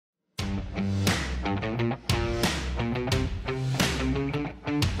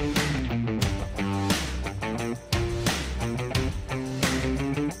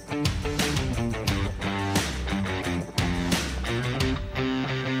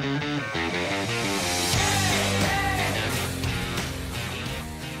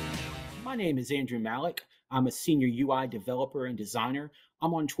name is Andrew Malek. I'm a senior UI developer and designer.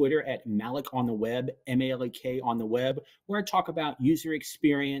 I'm on Twitter at Malek on the web, M-A-L-E-K on the web, where I talk about user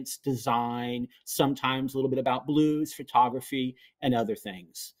experience, design, sometimes a little bit about blues, photography, and other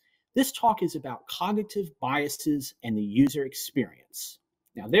things. This talk is about cognitive biases and the user experience.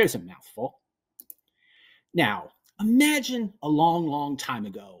 Now, there's a mouthful. Now, imagine a long, long time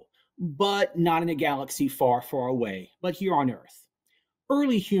ago, but not in a galaxy far, far away, but here on Earth.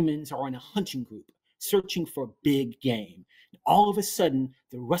 Early humans are in a hunting group, searching for big game. And all of a sudden,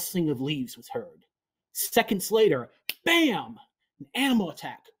 the rustling of leaves was heard. Seconds later, bam! An animal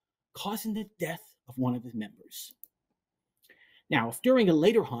attack, causing the death of one of the members. Now, if during a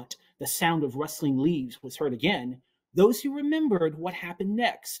later hunt, the sound of rustling leaves was heard again, those who remembered what happened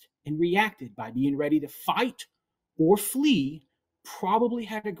next and reacted by being ready to fight or flee probably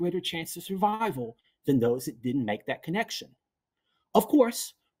had a greater chance of survival than those that didn't make that connection. Of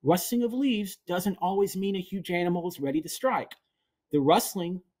course, rustling of leaves doesn't always mean a huge animal is ready to strike. The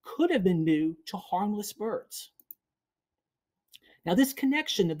rustling could have been due to harmless birds. Now, this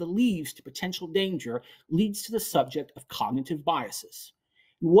connection of the leaves to potential danger leads to the subject of cognitive biases.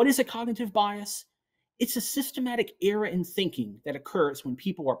 What is a cognitive bias? It's a systematic error in thinking that occurs when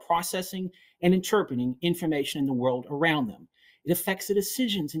people are processing and interpreting information in the world around them. It affects the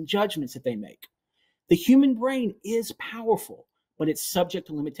decisions and judgments that they make. The human brain is powerful, but it's subject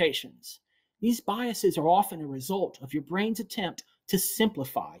to limitations. These biases are often a result of your brain's attempt to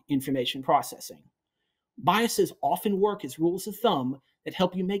simplify information processing. Biases often work as rules of thumb that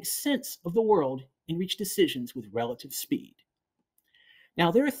help you make sense of the world and reach decisions with relative speed. Now,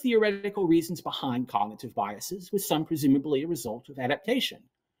 there are theoretical reasons behind cognitive biases, with some presumably a result of adaptation.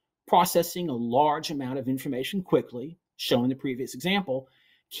 Processing a large amount of information quickly, shown in the previous example,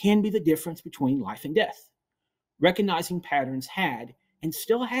 can be the difference between life and death. Recognizing patterns had and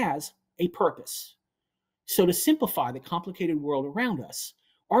still has a purpose. So to simplify the complicated world around us,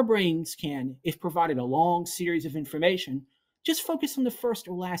 our brains can, if provided a long series of information, just focus on the first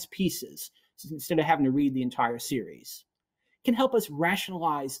or last pieces instead of having to read the entire series. It can help us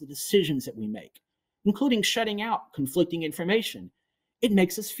rationalize the decisions that we make, including shutting out conflicting information. It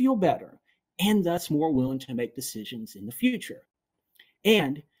makes us feel better and thus more willing to make decisions in the future.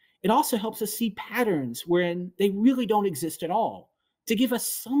 And it also helps us see patterns wherein they really don't exist at all, to give us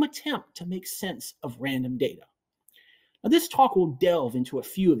some attempt to make sense of random data. Now, this talk will delve into a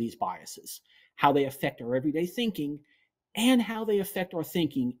few of these biases, how they affect our everyday thinking, and how they affect our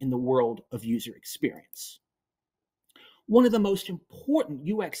thinking in the world of user experience. One of the most important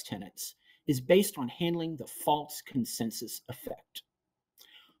UX tenets is based on handling the false consensus effect.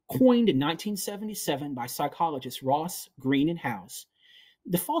 Coined in 1977 by psychologists Ross, Green, and House,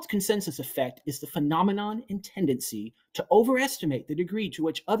 the false consensus effect is the phenomenon and tendency to overestimate the degree to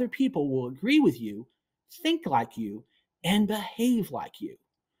which other people will agree with you, think like you, and behave like you.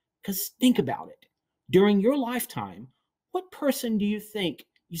 Because think about it. During your lifetime, what person do you think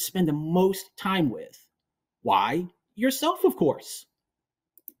you spend the most time with? Why, yourself, of course.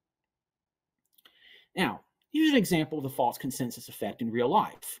 Now, here's an example of the false consensus effect in real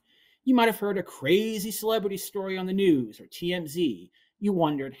life. You might have heard a crazy celebrity story on the news or TMZ. You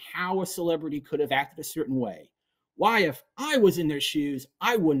wondered how a celebrity could have acted a certain way. Why, if I was in their shoes,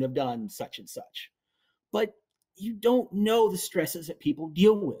 I wouldn't have done such and such. But you don't know the stresses that people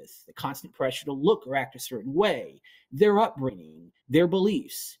deal with, the constant pressure to look or act a certain way, their upbringing, their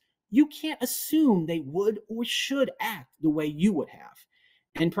beliefs. You can't assume they would or should act the way you would have.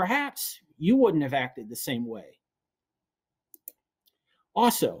 And perhaps you wouldn't have acted the same way.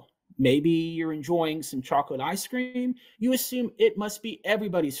 Also, maybe you're enjoying some chocolate ice cream. You assume it must be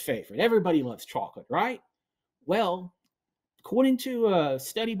everybody's favorite. Everybody loves chocolate, right? Well, according to a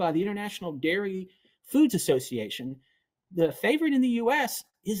study by the International Dairy Foods Association, the favorite in the US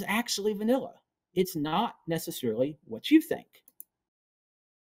is actually vanilla. It's not necessarily what you think.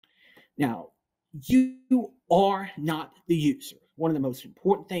 Now, you are not the user. One of the most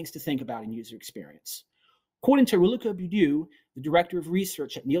important things to think about in user experience. According to Ruluka Budu, the director of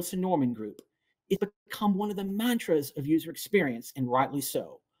research at Nielsen Norman Group, it's become one of the mantras of user experience, and rightly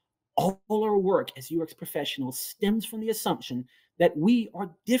so. All our work as UX professionals stems from the assumption that we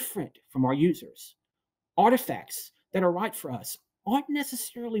are different from our users. Artifacts that are right for us aren't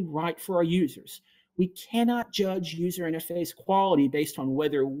necessarily right for our users. We cannot judge user interface quality based on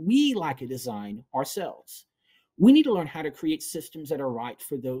whether we like a design ourselves. We need to learn how to create systems that are right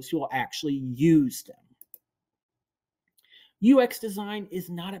for those who will actually use them. UX design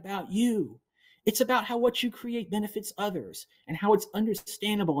is not about you. It's about how what you create benefits others and how it's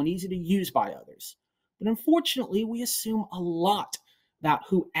understandable and easy to use by others. But unfortunately, we assume a lot about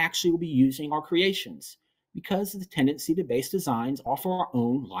who actually will be using our creations because of the tendency to base designs off of our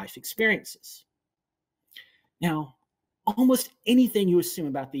own life experiences. Now, almost anything you assume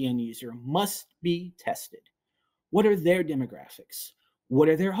about the end user must be tested. What are their demographics? What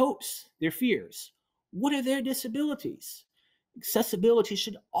are their hopes, their fears? What are their disabilities? Accessibility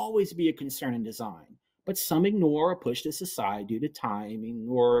should always be a concern in design, but some ignore or push this aside due to timing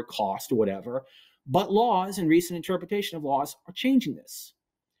or cost or whatever. But laws and recent interpretation of laws are changing this.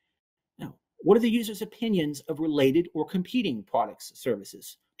 Now, what are the user's opinions of related or competing products,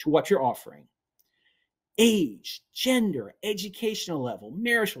 services to what you're offering? Age, gender, educational level,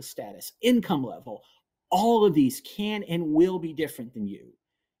 marital status, income level, all of these can and will be different than you.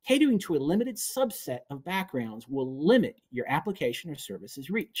 Catering to a limited subset of backgrounds will limit your application or service's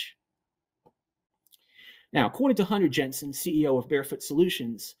reach. Now, according to Hunter Jensen, CEO of Barefoot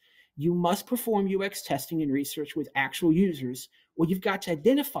Solutions, you must perform UX testing and research with actual users, or you've got to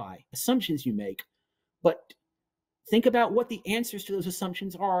identify assumptions you make, but think about what the answers to those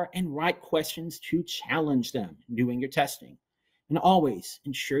assumptions are and write questions to challenge them doing your testing. And always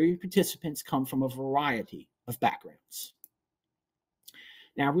ensure your participants come from a variety of backgrounds.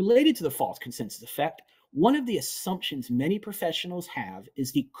 Now, related to the false consensus effect, one of the assumptions many professionals have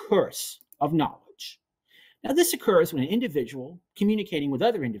is the curse of knowledge. Now, this occurs when an individual communicating with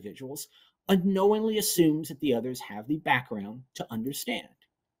other individuals unknowingly assumes that the others have the background to understand.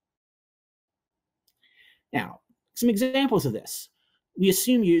 Now, some examples of this. We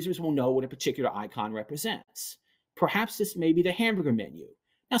assume users will know what a particular icon represents. Perhaps this may be the hamburger menu.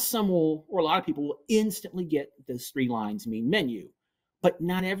 Now, some will, or a lot of people will instantly get those 3 lines mean menu, but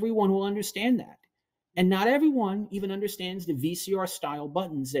not everyone will understand that. And not everyone even understands the VCR style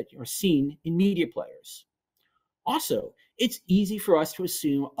buttons that are seen in media players. Also, it's easy for us to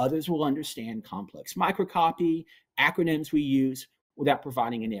assume others will understand complex microcopy, acronyms we use without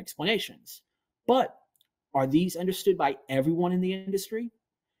providing any explanations. But are these understood by everyone in the industry?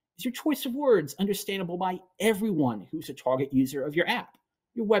 Is your choice of words understandable by everyone who's a target user of your app,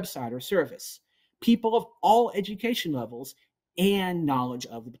 your website, or service? People of all education levels and knowledge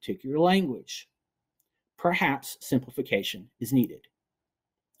of the particular language. Perhaps simplification is needed.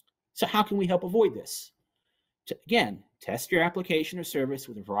 So how can we help avoid this? Again, test your application or service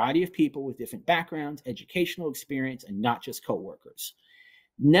with a variety of people with different backgrounds, educational experience, and not just coworkers.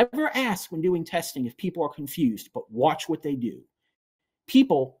 Never ask when doing testing if people are confused, but watch what they do.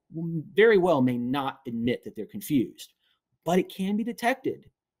 People very well may not admit that they're confused, but it can be detected.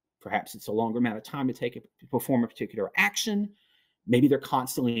 Perhaps it's a longer amount of time to perform a particular action. Maybe they're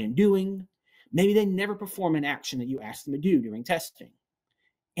constantly undoing. Maybe they never perform an action that you ask them to do during testing.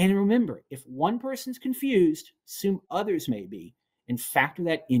 And remember, if one person's confused, assume others may be, and factor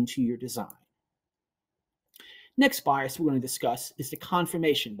that into your design. Next bias we're going to discuss is the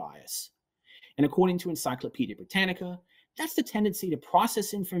confirmation bias. And according to Encyclopedia Britannica, that's the tendency to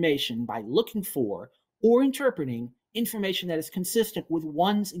process information by looking for or interpreting information that is consistent with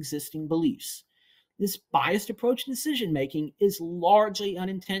one's existing beliefs. This biased approach to decision-making is largely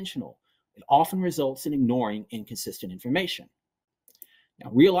unintentional. It often results in ignoring inconsistent information. Now,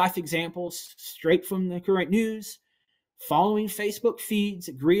 real-life examples straight from the current news: following Facebook feeds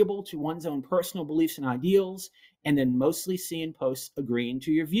agreeable to one's own personal beliefs and ideals, and then mostly seeing posts agreeing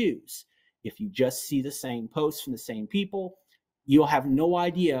to your views. If you just see the same posts from the same people, you'll have no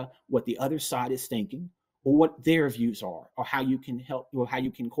idea what the other side is thinking or what their views are, or how you can help, or how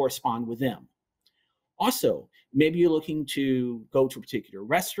you can correspond with them. Also, maybe you're looking to go to a particular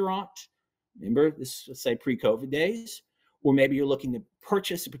restaurant. Remember, this, let's say pre-COVID days. Or maybe you're looking to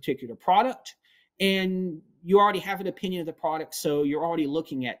purchase a particular product and you already have an opinion of the product, so you're already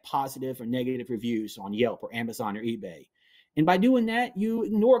looking at positive or negative reviews on Yelp or Amazon or eBay. And by doing that, you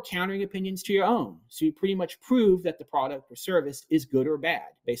ignore countering opinions to your own. So you pretty much prove that the product or service is good or bad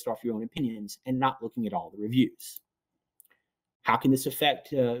based off your own opinions and not looking at all the reviews. How can this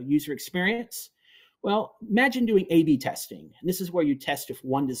affect user experience? Well, imagine doing A/B testing. And this is where you test if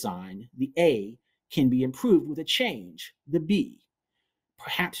one design, the A, can be improved with a change, the B.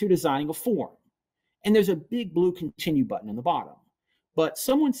 Perhaps you're designing a form, and there's a big blue continue button on the bottom, but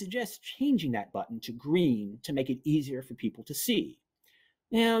someone suggests changing that button to green to make it easier for people to see.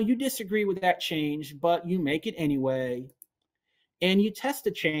 Now, you disagree with that change, but you make it anyway, and you test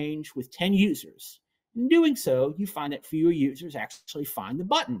the change with 10 users. In doing so, you find that fewer users actually find the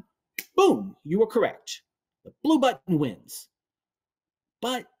button. Boom, you were correct. The blue button wins.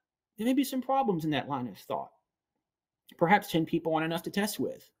 But there may be some problems in that line of thought. Perhaps 10 people aren't enough to test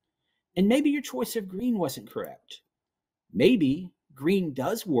with. And maybe your choice of green wasn't correct. Maybe green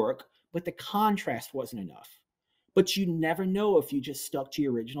does work, but the contrast wasn't enough. But you never know if you just stuck to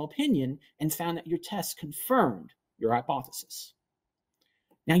your original opinion and found that your test confirmed your hypothesis.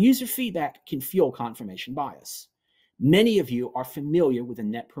 Now, user feedback can fuel confirmation bias. Many of you are familiar with a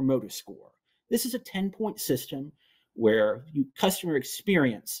Net Promoter Score. This is a 10-point system where customer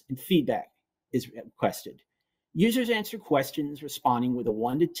experience and feedback is requested. Users answer questions responding with a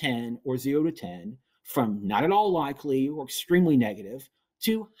 1 to 10 or 0 to 10, from not at all likely or extremely negative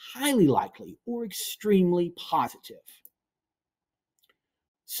to highly likely or extremely positive.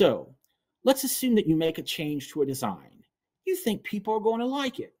 So let's assume that you make a change to a design. You think people are going to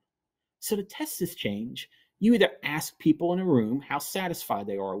like it. So to test this change, you either ask people in a room how satisfied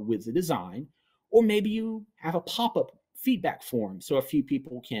they are with the design, or maybe you have a pop-up feedback form so a few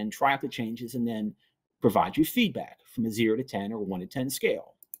people can try out the changes and then provide you feedback from a 0 to 10 or 1 to 10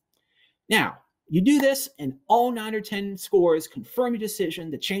 scale. Now, you do this and all 9 or 10 scores confirm your decision,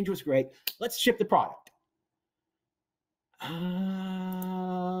 the change was great, let's ship the product.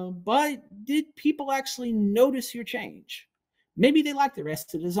 But did people actually notice your change? Maybe they like the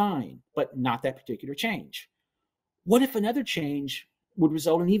rest of the design, but not that particular change. What if another change would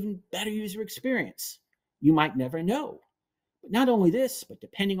result in even better user experience? You might never know. But not only this, but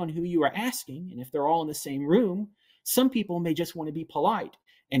depending on who you are asking, and if they're all in the same room, some people may just want to be polite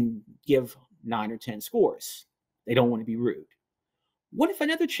and give 9 or 10 scores. They don't want to be rude. What if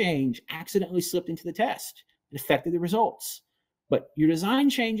another change accidentally slipped into the test and affected the results, but your design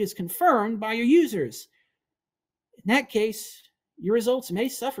change is confirmed by your users? In that case, your results may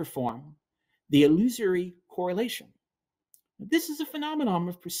suffer from the illusory correlation. This is a phenomenon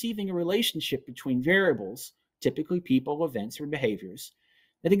of perceiving a relationship between variables, typically people, events, or behaviors,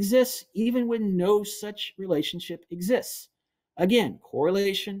 that exists even when no such relationship exists. Again,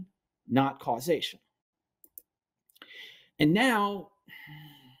 correlation, not causation. And now,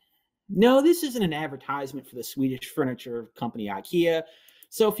 no, this isn't an advertisement for the Swedish furniture company IKEA.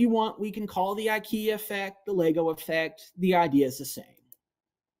 So if you want, we can call the IKEA effect the Lego effect. The idea is the same.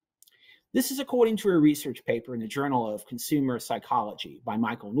 This is according to a research paper in the Journal of Consumer Psychology by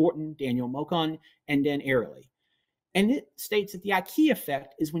Michael Norton, Daniel Mokon, and Dan Ariely. And it states that the IKEA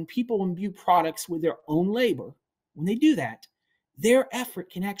effect is when people imbue products with their own labor. When they do that, their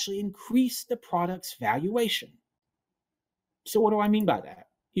effort can actually increase the product's valuation. So what do I mean by that?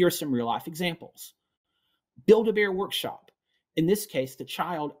 Here are some real-life examples. Build-A-Bear workshop. In this case, the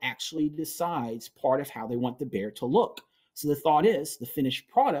child actually decides part of how they want the bear to look. So the thought is the finished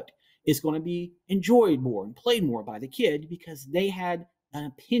product is going to be enjoyed more and played more by the kid because they had an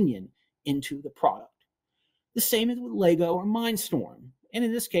opinion into the product. The same is with Lego or Mindstorm. And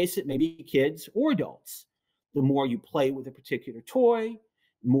in this case, it may be kids or adults. The more you play with a particular toy,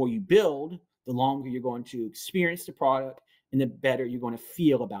 the more you build, the longer you're going to experience the product and the better you're going to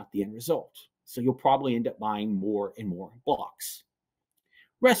feel about the end result. So you'll probably end up buying more and more blocks.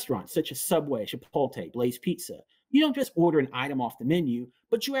 Restaurants such as Subway, Chipotle, Blaze Pizza, you don't just order an item off the menu,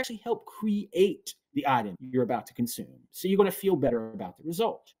 but you actually help create the item you're about to consume. So you're going to feel better about the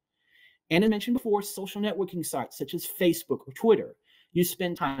result. And I mentioned before, social networking sites such as Facebook or Twitter. You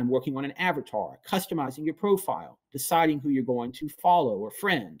spend time working on an avatar, customizing your profile, deciding who you're going to follow or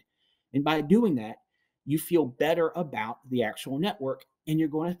friend. And by doing that, you feel better about the actual network, and you're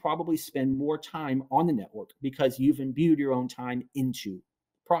going to probably spend more time on the network because you've imbued your own time into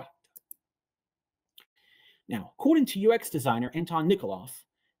the product. Now, according to UX designer Anton Nikolov,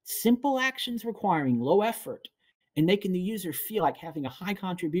 simple actions requiring low effort and making the user feel like having a high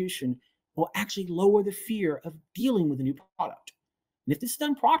contribution will actually lower the fear of dealing with a new product. And if this is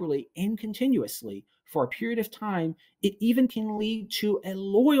done properly and continuously for a period of time, it even can lead to a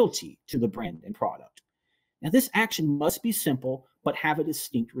loyalty to the brand and product. Now, this action must be simple, but have a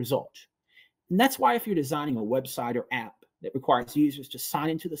distinct result. And that's why if you're designing a website or app that requires users to sign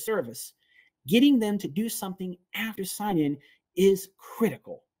into the service, getting them to do something after sign-in is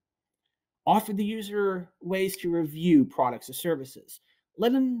critical. Offer the user ways to review products or services.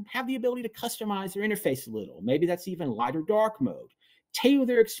 Let them have the ability to customize their interface a little. Maybe that's even light or dark mode. Tailor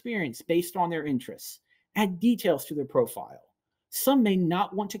their experience based on their interests. Add details to their profile. Some may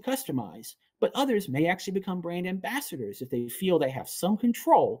not want to customize, but others may actually become brand ambassadors if they feel they have some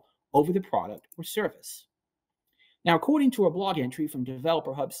control over the product or service. Now, according to a blog entry from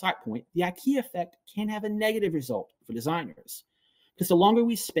Developer Hub SitePoint, the IKEA effect can have a negative result for designers. Because the longer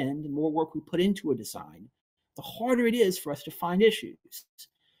we spend and more work we put into a design, the harder it is for us to find issues.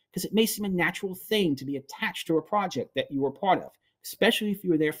 Because it may seem a natural thing to be attached to a project that you were part of, especially if you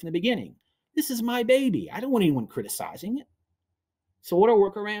were there from the beginning. This is my baby. I don't want anyone criticizing it. So what are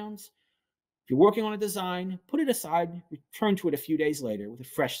workarounds? If you're working on a design, put it aside, return to it a few days later with a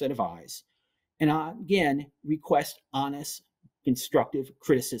fresh set of eyes. And again, request honest, constructive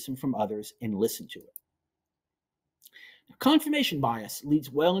criticism from others and listen to it. Now, confirmation bias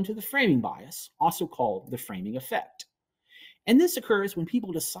leads well into the framing bias, also called the framing effect. And this occurs when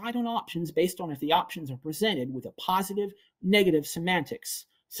people decide on options based on if the options are presented with a positive, negative semantics,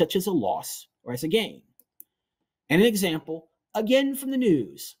 such as a loss or as a gain. And an example, again from the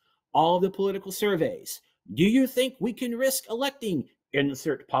news, all of the political surveys. Do you think we can risk electing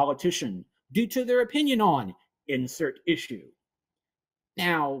insert politician due to their opinion on insert issue?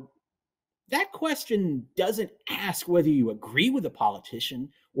 Now, that question doesn't ask whether you agree with a politician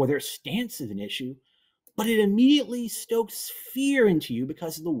or their stance is an issue, but it immediately stokes fear into you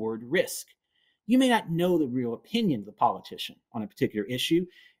because of the word risk. You may not know the real opinion of the politician on a particular issue,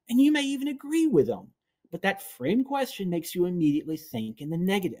 and you may even agree with them, but that framed question makes you immediately think in the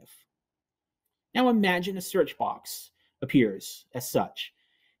negative. Now imagine a search box appears as such.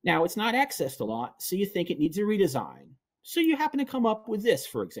 Now it's not accessed a lot, so you think it needs a redesign. So you happen to come up with this,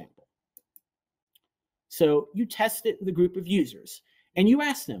 for example. So you test it with a group of users, and you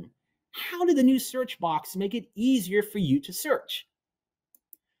ask them, how did the new search box make it easier for you to search?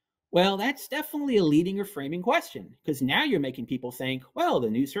 Well, that's definitely a leading or framing question, because now you're making people think, well, the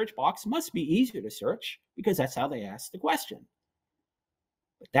new search box must be easier to search, because that's how they asked the question.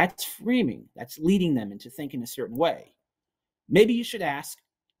 But that's framing. That's leading them into thinking a certain way. Maybe you should ask,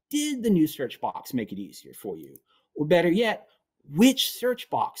 did the new search box make it easier for you? Or better yet, which search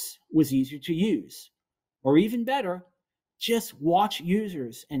box was easier to use? Or even better, just watch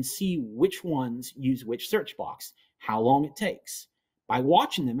users and see which ones use which search box, how long it takes. By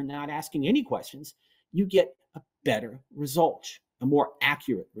watching them and not asking any questions, you get a better result, a more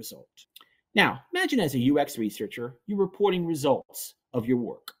accurate result. Now, imagine as a UX researcher, you're reporting results of your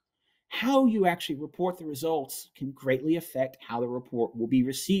work. How you actually report the results can greatly affect how the report will be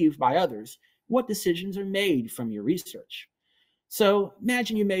received by others, what decisions are made from your research. So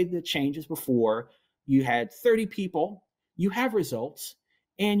imagine you made the changes before, you had 30 people, you have results,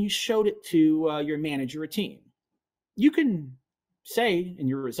 and you showed it to your manager or team. You can say in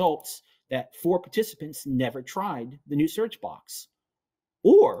your results that 4 participants never tried the new search box.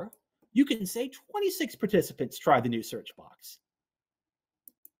 Or you can say 26 participants tried the new search box.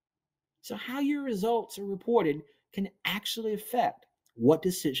 So how your results are reported can actually affect what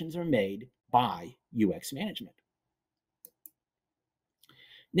decisions are made by UX management.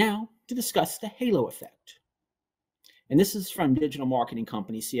 Now, to discuss the halo effect. And this is from digital marketing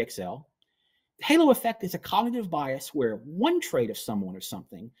company CXL. The halo effect is a cognitive bias where one trait of someone or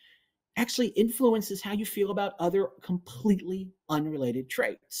something actually influences how you feel about other completely unrelated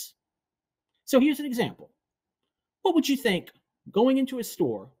traits. So here's an example. What would you think going into a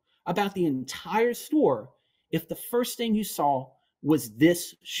store about the entire store if the first thing you saw was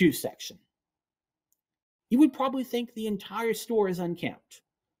this shoe section? You would probably think the entire store is unkempt.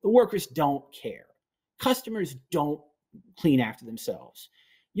 The workers don't care. Customers don't clean after themselves.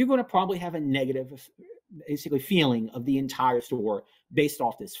 You're going to probably have a negative, basically, feeling of the entire store based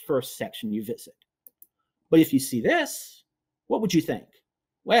off this first section you visit. But if you see this, what would you think?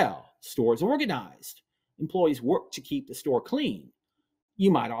 Well, the store is organized. Employees work to keep the store clean. You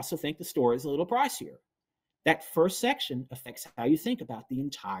might also think the store is a little pricier. That first section affects how you think about the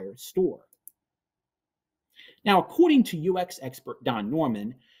entire store. Now, according to UX expert Don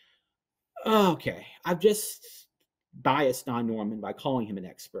Norman, okay, I've just biased Don Norman by calling him an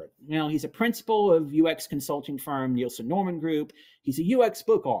expert. Well, he's a principal of UX consulting firm Nielsen Norman Group. He's a UX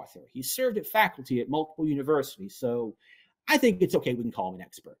book author. He's served at faculty at multiple universities, so I think it's okay we can call him an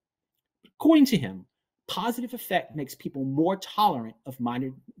expert. According to him, positive effect makes people more tolerant of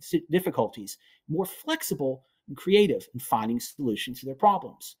minor difficulties, more flexible and creative in finding solutions to their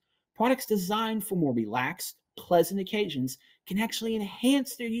problems. Products designed for more relaxed, pleasant occasions can actually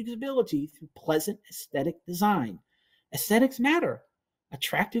enhance their usability through pleasant aesthetic design. Aesthetics matter.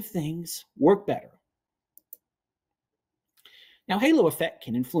 Attractive things work better. Now, halo effect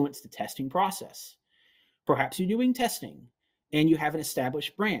can influence the testing process. Perhaps you're doing testing and you have an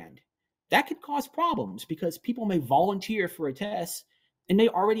established brand. That could cause problems because people may volunteer for a test and they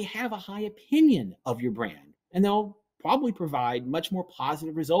already have a high opinion of your brand, and they'll probably provide much more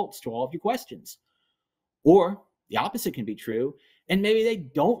positive results to all of your questions. Or the opposite can be true, and maybe they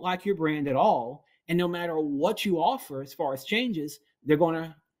don't like your brand at all, and no matter what you offer as far as changes, they're going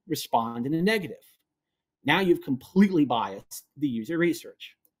to respond in a negative. Now you've completely biased the user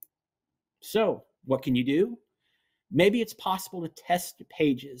research. So what can you do? Maybe it's possible to test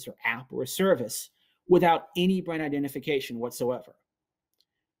pages or app or a service without any brand identification whatsoever.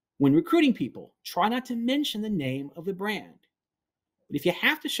 When recruiting people, try not to mention the name of the brand. But if you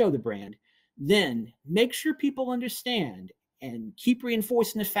have to show the brand, Then make sure people understand and keep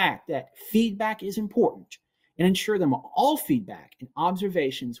reinforcing the fact that feedback is important, and ensure them all feedback and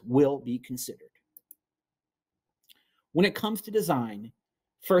observations will be considered. When it comes to design,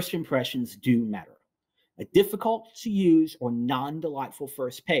 first impressions do matter. A difficult to use or non-delightful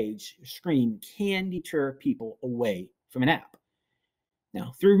first page or screen can deter people away from an app.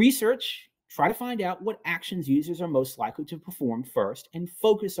 Now, through research, try to find out what actions users are most likely to perform first and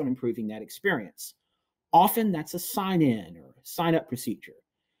focus on improving that experience. Often that's a sign-in or sign-up procedure.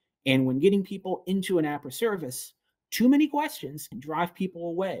 And when getting people into an app or service, too many questions can drive people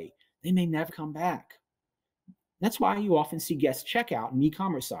away. They may never come back. That's why you often see guest checkout in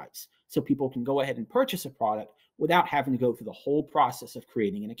e-commerce sites, so people can go ahead and purchase a product without having to go through the whole process of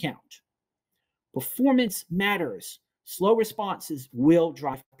creating an account. Performance matters. Slow responses will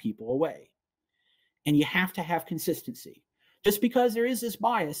drive people away. And you have to have consistency. Just because there is this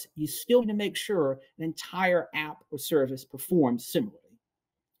bias, you still need to make sure an entire app or service performs similarly.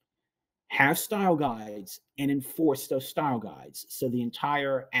 Have style guides and enforce those style guides so the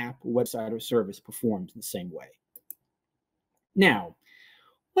entire app, website, or service performs in the same way. Now,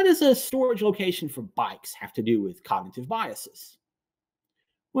 what does a storage location for bikes have to do with cognitive biases?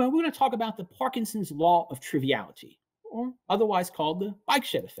 Well, we're going to talk about the Parkinson's law of triviality, or otherwise called the bike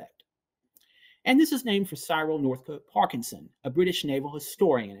shed effect. And this is named for Cyril Northcote Parkinson, a British naval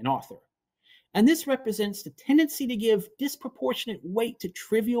historian and author. And this represents the tendency to give disproportionate weight to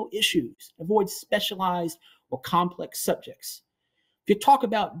trivial issues, avoid specialized or complex subjects. If you talk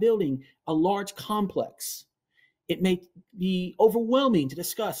about building a large complex, it may be overwhelming to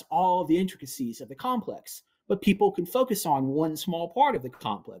discuss all the intricacies of the complex, but people can focus on one small part of the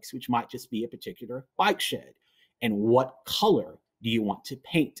complex, which might just be a particular bike shed. And what color do you want to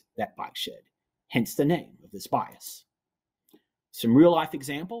paint that bike shed? Hence the name of this bias. Some real life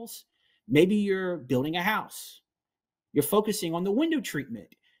examples. Maybe you're building a house. You're focusing on the window treatment,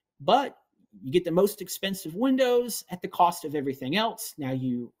 but you get the most expensive windows at the cost of everything else. Now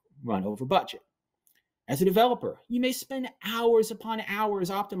you run over budget. As a developer, you may spend hours upon hours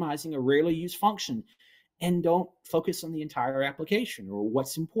optimizing a rarely used function and don't focus on the entire application or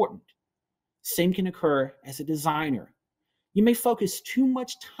what's important. Same can occur as a designer. You may focus too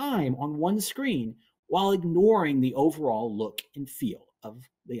much time on one screen while ignoring the overall look and feel of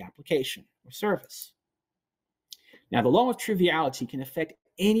the application or service. Now, the law of triviality can affect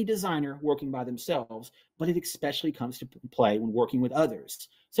any designer working by themselves, but it especially comes to play when working with others,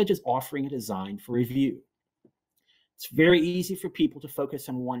 such as offering a design for review. It's very easy for people to focus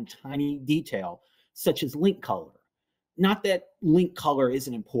on one tiny detail, such as link color. Not that link color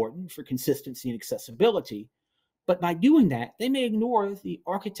isn't important for consistency and accessibility, but by doing that, they may ignore the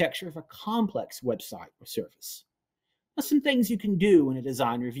architecture of a complex website or service. Now, some things you can do in a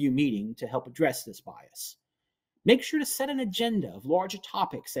design review meeting to help address this bias. Make sure to set an agenda of larger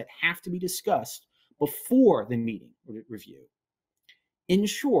topics that have to be discussed before the meeting or review.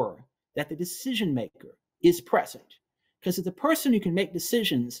 Ensure that the decision maker is present, because if the person who can make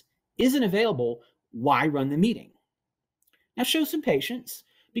decisions isn't available, why run the meeting? Now, show some patience,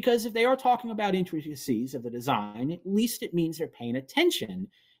 because if they are talking about intricacies of the design, at least it means they're paying attention,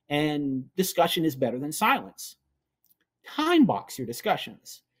 and discussion is better than silence. Time box your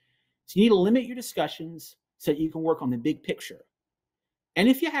discussions. So you need to limit your discussions so that you can work on the big picture. And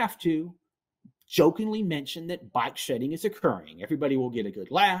if you have to, jokingly mention that bike shedding is occurring. Everybody will get a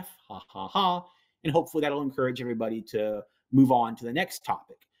good laugh, ha ha ha, and hopefully that'll encourage everybody to move on to the next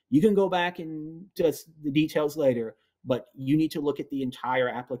topic. You can go back and just the details later, but you need to look at the entire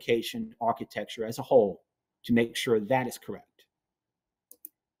application architecture as a whole to make sure that is correct.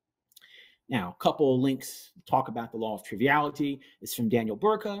 Now, a couple of links talk about the law of triviality. It's from Daniel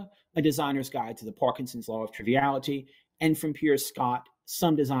Burka, A Designer's Guide to the Parkinson's Law of Triviality, and from Piers Scott,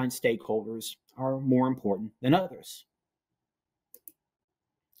 Some Design Stakeholders Are More Important Than Others.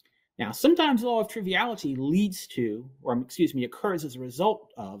 Now, sometimes the law of triviality leads to, occurs as a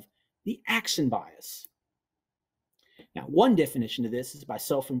result of the action bias. Now, one definition of this is by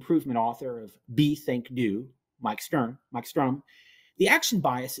self-improvement author of Be, Think, Do, Mike Strum. The action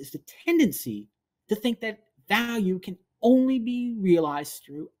bias is the tendency to think that value can only be realized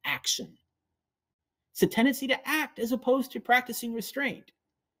through action. It's a tendency to act as opposed to practicing restraint.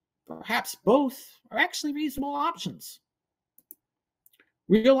 Perhaps both are actually reasonable options.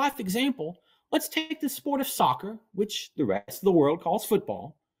 Real life example, let's take the sport of soccer, which the rest of the world calls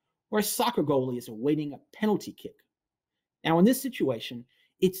football, where a soccer goalie is awaiting a penalty kick. Now, in this situation,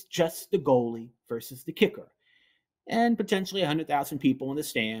 it's just the goalie versus the kicker, and potentially 100,000 people in the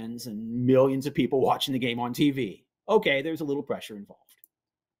stands and millions of people watching the game on TV. Okay, there's a little pressure involved.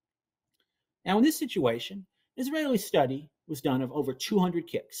 Now, in this situation, an Israeli study was done of over 200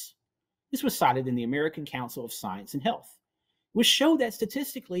 kicks. This was cited in the American Council of Science and Health, which showed that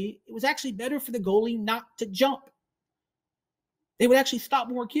statistically, it was actually better for the goalie not to jump. They would actually stop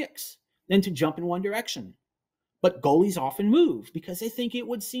more kicks than to jump in one direction. But goalies often move because they think it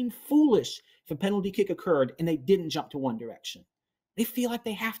would seem foolish if a penalty kick occurred and they didn't jump to one direction. They feel like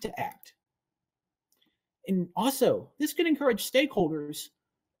they have to act. And also, this could encourage stakeholders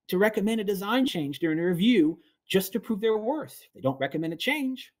to recommend a design change during a review just to prove their worth. If they don't recommend a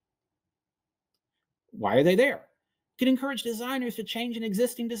change, why are they there? It could encourage designers to change an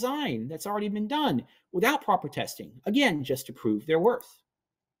existing design that's already been done without proper testing, again, just to prove their worth.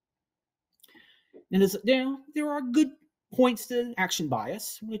 And there are good points to action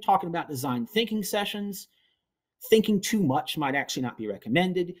bias. When you're talking about design thinking sessions, thinking too much might actually not be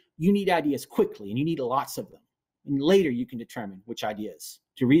recommended. You need ideas quickly, and you need lots of them. And later you can determine which ideas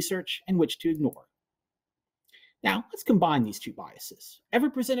to research and which to ignore. Now, let's combine these two biases. Ever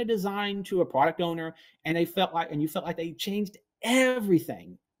present a design to a product owner and you felt like they changed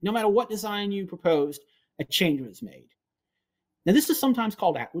everything? No matter what design you proposed, a change was made. Now, this is sometimes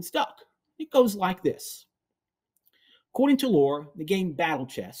called Atwood's duck. It goes like this. According to lore, the game Battle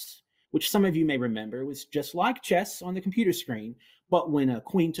Chess, which some of you may remember, was just like chess on the computer screen, but when a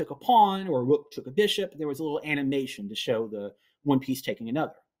queen took a pawn or a rook took a bishop, there was a little animation to show the one piece taking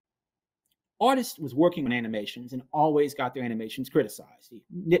another. Artist was working on animations and always got their animations criticized. They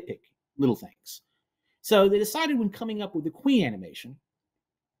nitpick little things. So they decided when coming up with the queen animation,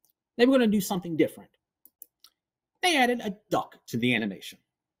 they were going to do something different. They added a duck to the animation.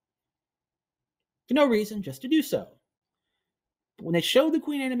 For no reason, just to do so. But when they showed the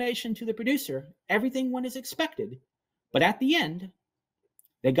queen animation to the producer, everything went as expected. But at the end,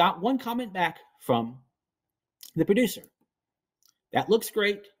 they got one comment back from the producer. That looks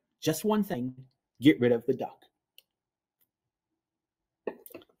great. Just one thing, get rid of the duck.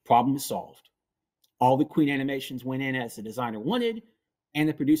 Problem is solved. All the queen animations went in as the designer wanted, and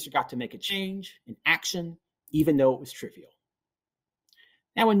the producer got to make a change, an action, even though it was trivial.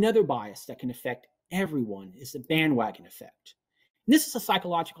 Now, another bias that can affect everyone is the bandwagon effect. And this is a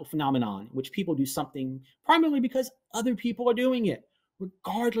psychological phenomenon in which people do something primarily because other people are doing it,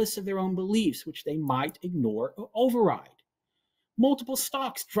 regardless of their own beliefs, which they might ignore or override. Multiple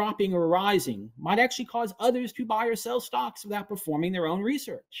stocks dropping or rising might actually cause others to buy or sell stocks without performing their own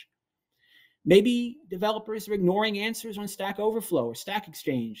research. Maybe developers are ignoring answers on Stack Overflow or Stack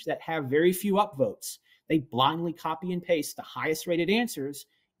Exchange that have very few upvotes. They blindly copy and paste the highest rated answers,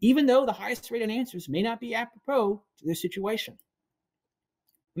 even though the highest rated answers may not be apropos to their situation.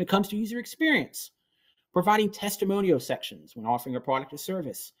 When it comes to user experience, providing testimonial sections when offering a product or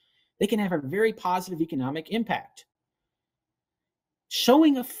service, they can have a very positive economic impact.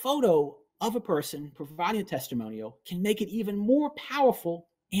 Showing a photo of a person providing a testimonial can make it even more powerful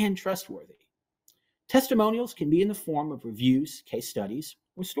and trustworthy. Testimonials can be in the form of reviews, case studies,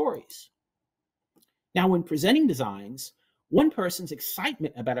 or stories. Now, when presenting designs, one person's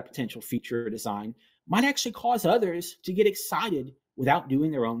excitement about a potential feature or design might actually cause others to get excited without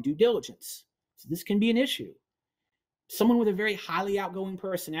doing their own due diligence. So this can be an issue. Someone with a very highly outgoing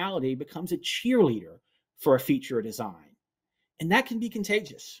personality becomes a cheerleader for a feature or design. And that can be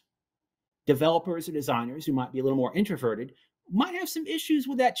contagious. Developers or designers who might be a little more introverted might have some issues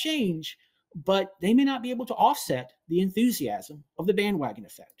with that change, but they may not be able to offset the enthusiasm of the bandwagon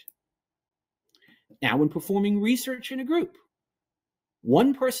effect. Now, when performing research in a group,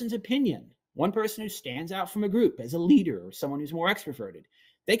 one person's opinion, one person who stands out from a group as a leader or someone who's more extroverted,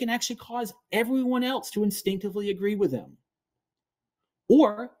 they can actually cause everyone else to instinctively agree with them.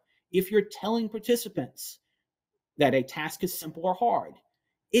 Or if you're telling participants that a task is simple or hard,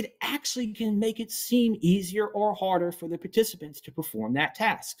 it actually can make it seem easier or harder for the participants to perform that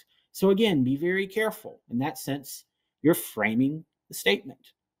task. So again, be very careful. In that sense, you're framing the statement.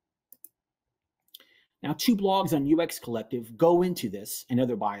 Now, 2 blogs on UX Collective go into this and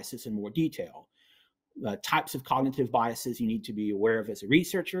other biases in more detail. Types of cognitive biases you need to be aware of as a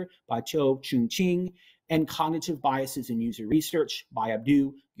researcher by Cho Chung Ching, and Cognitive Biases in User Research by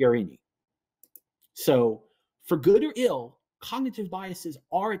Abdu Garini. So, for good or ill, cognitive biases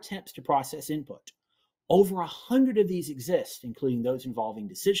are attempts to process input. Over 100 of these exist, including those involving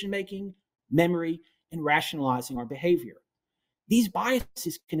decision-making, memory, and rationalizing our behavior. These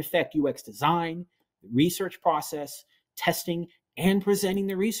biases can affect UX design, the research process, testing, and presenting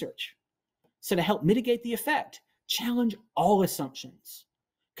the research. So to help mitigate the effect, challenge all assumptions.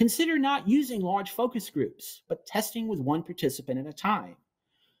 Consider not using large focus groups, but testing with one participant at a time.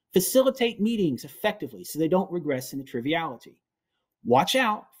 Facilitate meetings effectively so they don't regress into triviality. Watch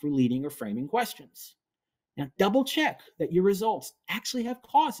out for leading or framing questions. Now, double check that your results actually have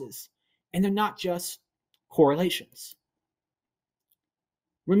clauses and they're not just correlations.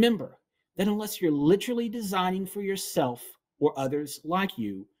 Remember that unless you're literally designing for yourself or others like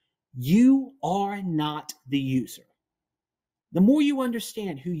you are not the user. The more you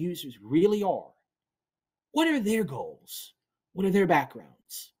understand who users really are, what are their goals? What are their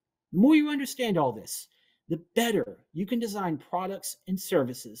backgrounds? The more you understand all this, the better you can design products and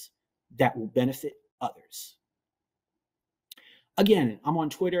services that will benefit others. Again, I'm on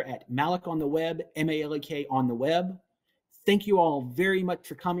Twitter at Malek on the web, Malek on the web. Thank you all very much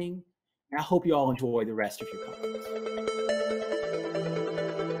for coming, and I hope you all enjoy the rest of your conference.